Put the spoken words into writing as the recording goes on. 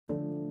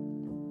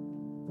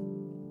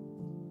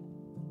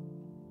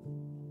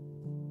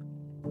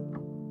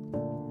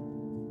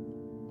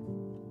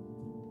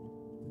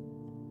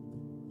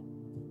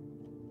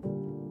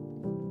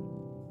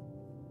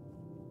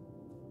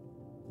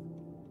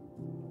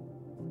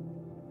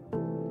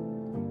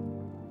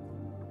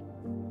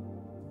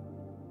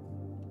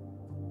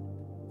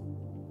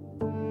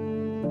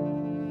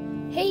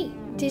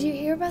Did you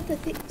hear about the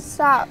thing?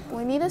 Stop.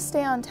 We need to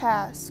stay on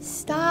task.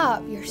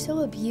 Stop. You're so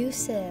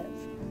abusive.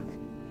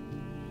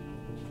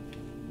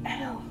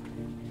 Ow.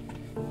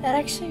 That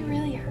actually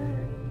really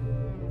hurt.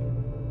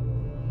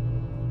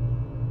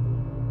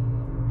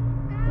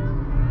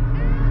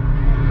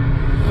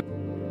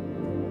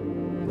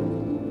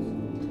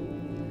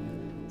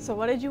 So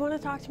what did you want to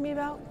talk to me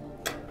about?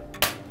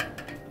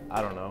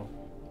 I don't know.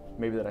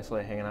 Maybe that I saw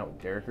you hanging out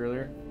with Derek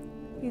earlier?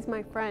 He's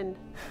my friend.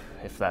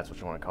 If that's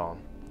what you want to call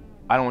him.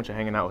 I don't want you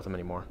hanging out with him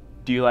anymore.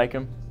 Do you like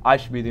him? I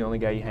should be the only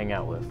guy you hang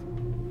out with.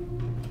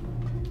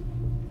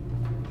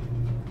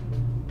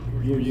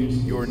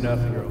 You're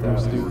nothing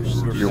without it.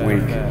 You're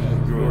weak.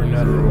 You're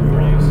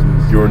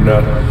nothing. You're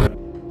nothing.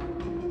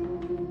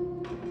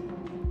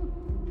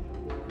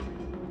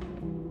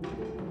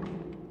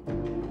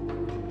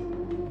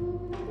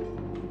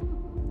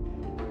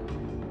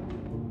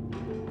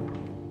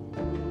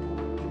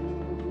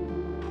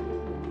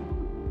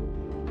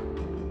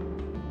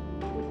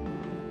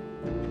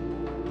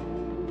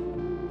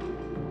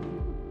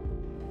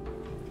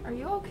 Are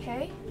you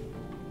okay?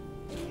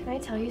 Can I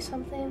tell you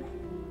something?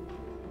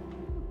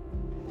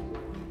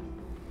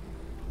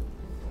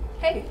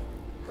 Hey,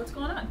 what's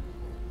going on?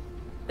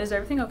 Is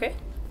everything okay?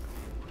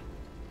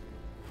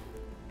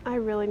 I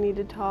really need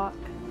to talk.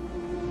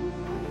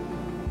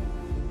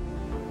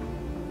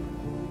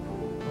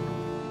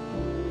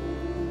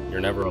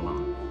 You're never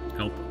alone.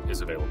 Help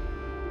is available.